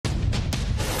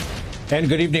And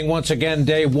good evening once again,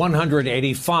 day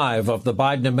 185 of the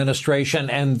Biden administration.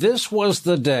 And this was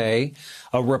the day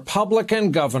a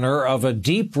Republican governor of a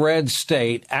deep red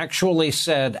state actually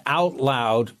said out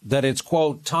loud that it's,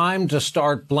 quote, time to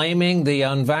start blaming the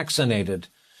unvaccinated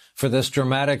for this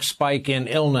dramatic spike in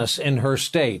illness in her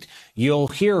state. You'll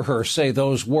hear her say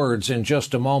those words in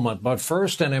just a moment. But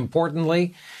first and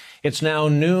importantly, it's now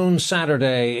noon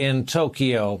Saturday in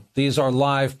Tokyo. These are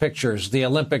live pictures. The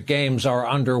Olympic Games are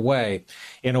underway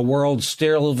in a world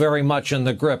still very much in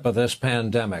the grip of this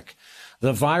pandemic.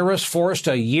 The virus forced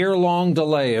a year-long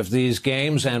delay of these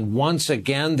games, and once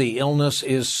again, the illness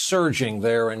is surging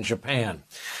there in Japan.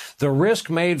 The risk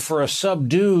made for a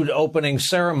subdued opening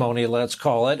ceremony, let's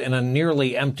call it, in a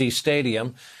nearly empty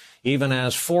stadium. Even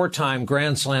as four-time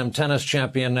Grand Slam tennis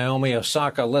champion Naomi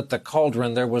Osaka lit the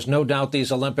cauldron, there was no doubt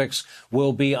these Olympics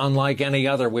will be unlike any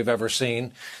other we've ever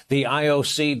seen. The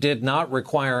IOC did not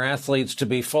require athletes to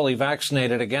be fully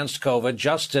vaccinated against COVID.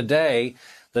 Just today,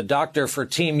 the doctor for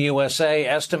Team USA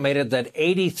estimated that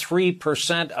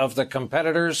 83% of the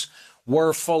competitors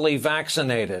were fully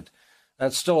vaccinated.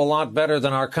 That's still a lot better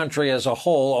than our country as a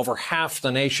whole. Over half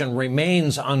the nation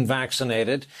remains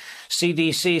unvaccinated.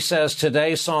 CDC says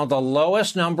today saw the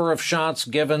lowest number of shots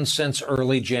given since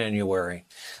early January.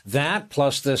 That,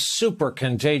 plus this super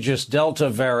contagious Delta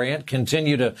variant,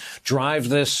 continue to drive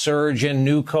this surge in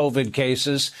new COVID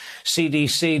cases.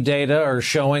 CDC data are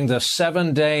showing the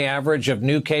 7-day average of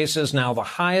new cases now the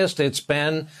highest it's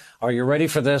been, are you ready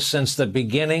for this, since the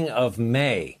beginning of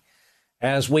May.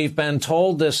 As we've been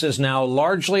told, this is now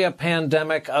largely a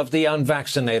pandemic of the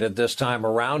unvaccinated this time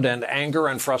around, and anger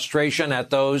and frustration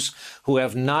at those who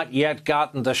have not yet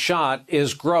gotten the shot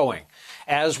is growing.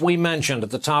 As we mentioned at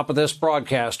the top of this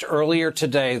broadcast earlier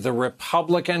today, the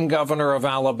Republican governor of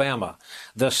Alabama,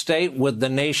 the state with the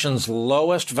nation's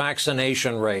lowest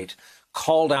vaccination rate,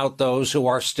 called out those who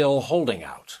are still holding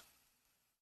out.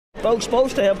 Folks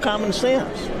supposed to have common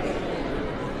sense.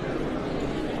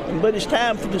 But it's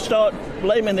time to start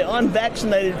blaming the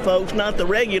unvaccinated folks, not the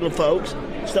regular folks.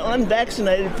 It's the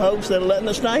unvaccinated folks that are letting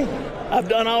us down. I've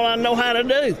done all I know how to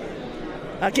do.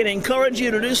 I can encourage you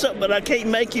to do something, but I can't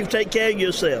make you take care of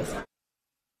yourself.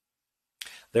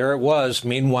 There it was.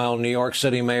 Meanwhile, New York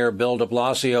City Mayor Bill de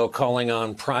Blasio calling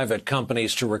on private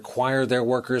companies to require their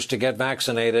workers to get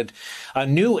vaccinated. A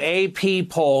new AP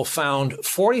poll found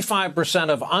 45%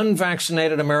 of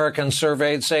unvaccinated Americans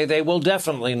surveyed say they will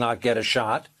definitely not get a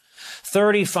shot.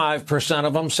 35%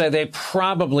 of them say they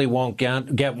probably won't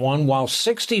get one, while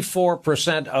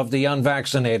 64% of the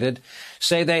unvaccinated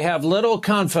say they have little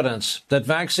confidence that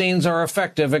vaccines are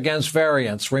effective against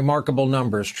variants. Remarkable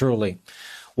numbers, truly.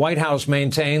 White House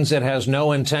maintains it has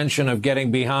no intention of getting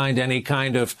behind any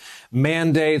kind of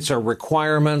mandates or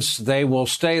requirements. They will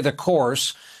stay the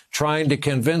course, trying to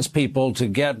convince people to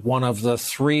get one of the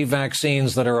 3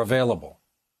 vaccines that are available.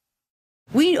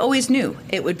 We always knew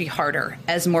it would be harder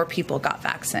as more people got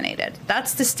vaccinated.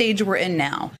 That's the stage we're in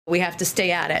now. We have to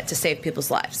stay at it to save people's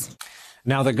lives.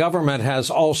 Now, the government has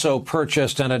also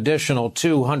purchased an additional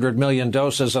 200 million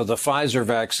doses of the Pfizer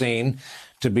vaccine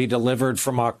to be delivered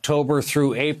from October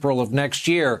through April of next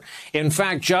year. In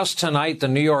fact, just tonight, the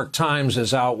New York Times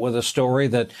is out with a story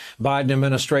that Biden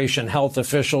administration health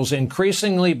officials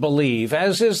increasingly believe,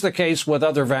 as is the case with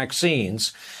other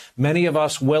vaccines, many of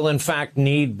us will, in fact,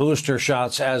 need booster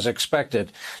shots as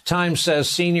expected. Times says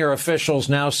senior officials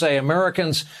now say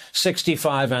Americans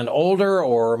 65 and older,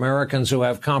 or Americans who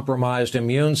have compromised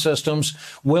immune systems,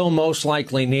 will most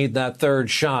likely need that third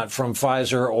shot from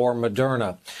Pfizer or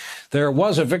Moderna. There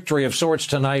was a victory of sorts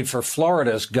tonight for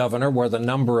Florida's governor, where the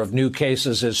number of new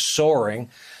cases is soaring.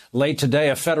 Late today,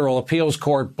 a federal appeals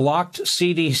court blocked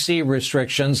CDC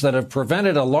restrictions that have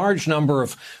prevented a large number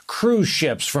of cruise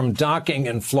ships from docking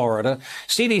in Florida.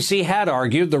 CDC had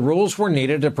argued the rules were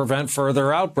needed to prevent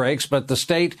further outbreaks, but the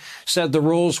state said the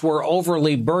rules were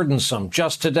overly burdensome.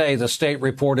 Just today, the state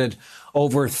reported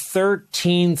over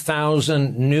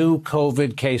 13,000 new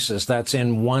COVID cases. That's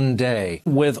in one day.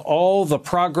 With all the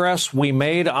progress we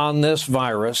made on this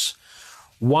virus,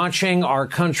 watching our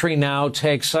country now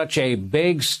take such a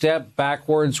big step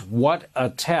backwards, what a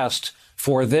test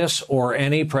for this or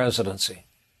any presidency.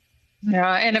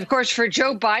 Yeah, and of course, for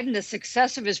Joe Biden, the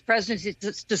success of his presidency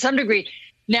to some degree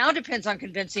now depends on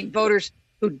convincing voters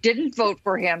who didn't vote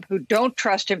for him, who don't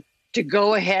trust him, to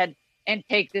go ahead and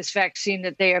take this vaccine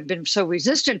that they have been so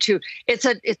resistant to. It's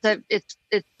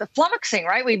flummoxing,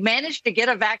 right? We managed to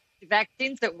get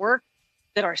vaccines that work,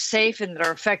 that are safe and that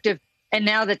are effective. And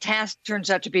now the task turns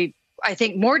out to be, I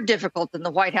think, more difficult than the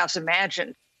White House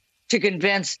imagined, to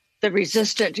convince the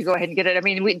resistant to go ahead and get it. I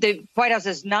mean, the White House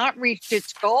has not reached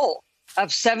its goal of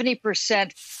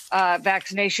 70%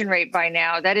 vaccination rate by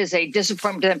now. That is a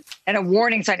disappointment to them and a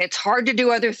warning sign. It's hard to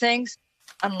do other things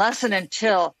unless and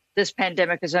until this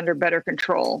pandemic is under better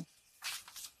control.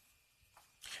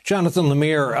 Jonathan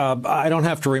Lemire, I don't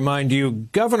have to remind you,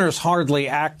 governors hardly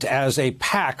act as a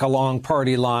pack along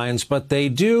party lines, but they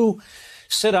do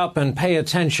sit up and pay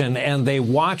attention, and they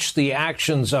watch the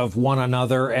actions of one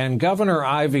another. And Governor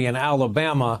Ivey in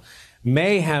Alabama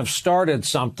may have started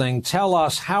something. Tell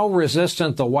us how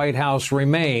resistant the White House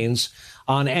remains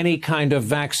on any kind of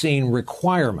vaccine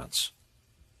requirements.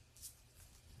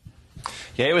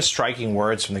 Yeah, it was striking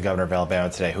words from the governor of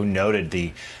Alabama today, who noted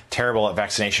the terrible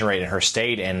vaccination rate in her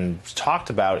state and talked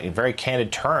about in very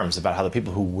candid terms about how the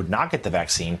people who would not get the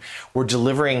vaccine were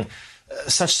delivering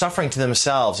such suffering to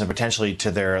themselves and potentially to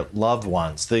their loved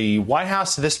ones. The White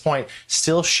House, to this point,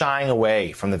 still shying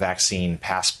away from the vaccine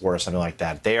passport or something like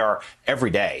that. They are every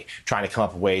day trying to come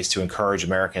up with ways to encourage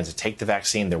Americans to take the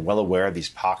vaccine. They're well aware of these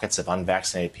pockets of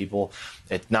unvaccinated people.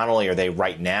 Not only are they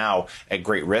right now at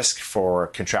great risk for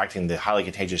contracting the highly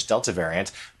contagious Delta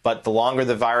variant, but the longer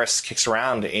the virus kicks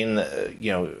around in the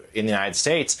United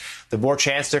States, the more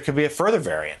chance there could be a further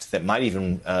variant that might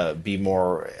even be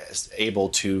more able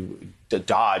to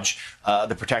dodge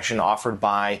the protection offered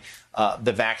by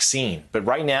the vaccine. But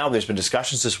right now, there's been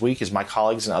discussions this week, as my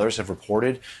colleagues and others have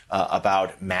reported,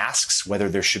 about masks, whether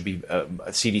there should be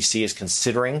CDC is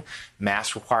considering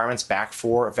mask requirements back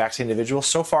for vaccinated individuals.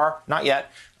 So far, not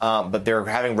yet. But they're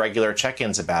having regular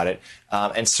check-ins about it.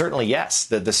 And certainly, yes,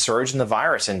 the surge in the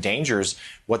virus endangers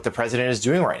what the president is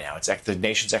doing right now. It's the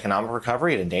nation's economic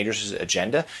recovery. It endangers his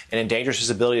agenda and endangers his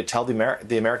ability to tell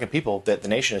the American people that the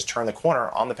nation has turned the corner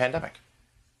on the pandemic.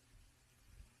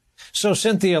 So,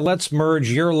 Cynthia, let's merge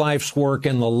your life's work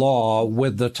in the law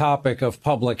with the topic of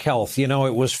public health. You know,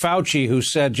 it was Fauci who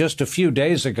said just a few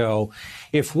days ago,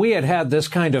 if we had had this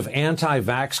kind of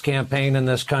anti-vax campaign in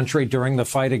this country during the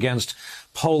fight against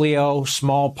polio,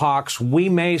 smallpox, we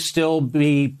may still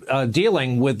be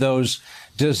dealing with those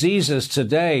diseases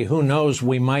today. Who knows,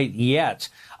 we might yet.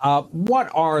 What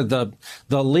are the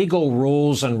legal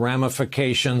rules and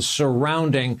ramifications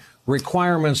surrounding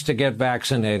requirements to get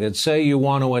vaccinated? Say you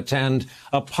want to attend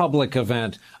a public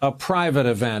event, a private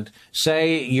event.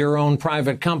 Say your own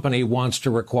private company wants to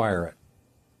require it.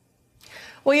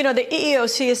 Well, you know, the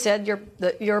EEOC has said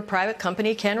your private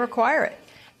company can require it,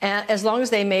 and as long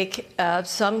as they make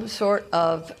some sort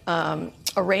of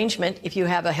arrangement, if you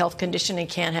have a health condition and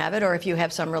can't have it, or if you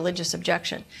have some religious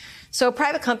objection. So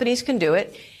private companies can do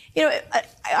it. You know,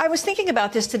 I was thinking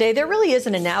about this today. There really is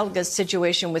an analogous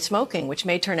situation with smoking, which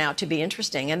may turn out to be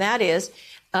interesting. And that is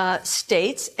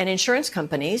states and insurance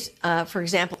companies, for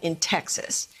example, in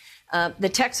Texas, the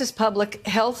Texas public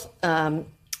health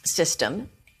system,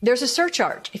 there's a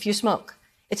surcharge if you smoke.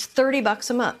 It's $30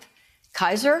 a month.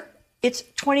 Kaiser, it's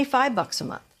 $25 a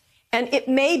month. And it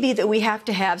may be that we have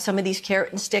to have some of these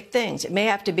carrot and stick things. It may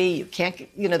have to be, you can't,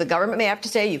 you know, the government may have to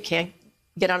say you can't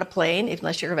get on a plane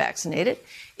unless you're vaccinated.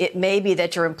 It may be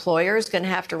that your employer is going to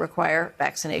have to require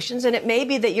vaccinations, and it may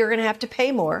be that you're going to have to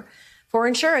pay more for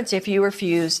insurance if you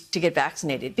refuse to get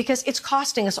vaccinated, because it's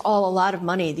costing us all a lot of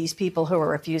money, these people who are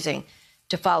refusing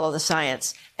to follow the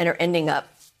science and are ending up,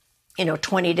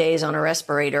 20 days on a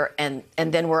respirator, and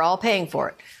then we're all paying for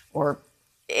it, or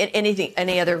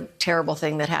any other terrible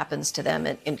thing that happens to them,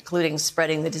 including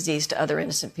spreading the disease to other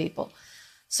innocent people.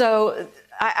 So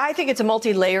I think it's a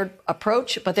multi-layered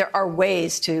approach, but there are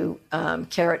ways to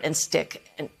carrot and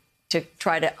stick and to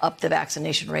try to up the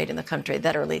vaccination rate in the country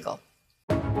that are legal.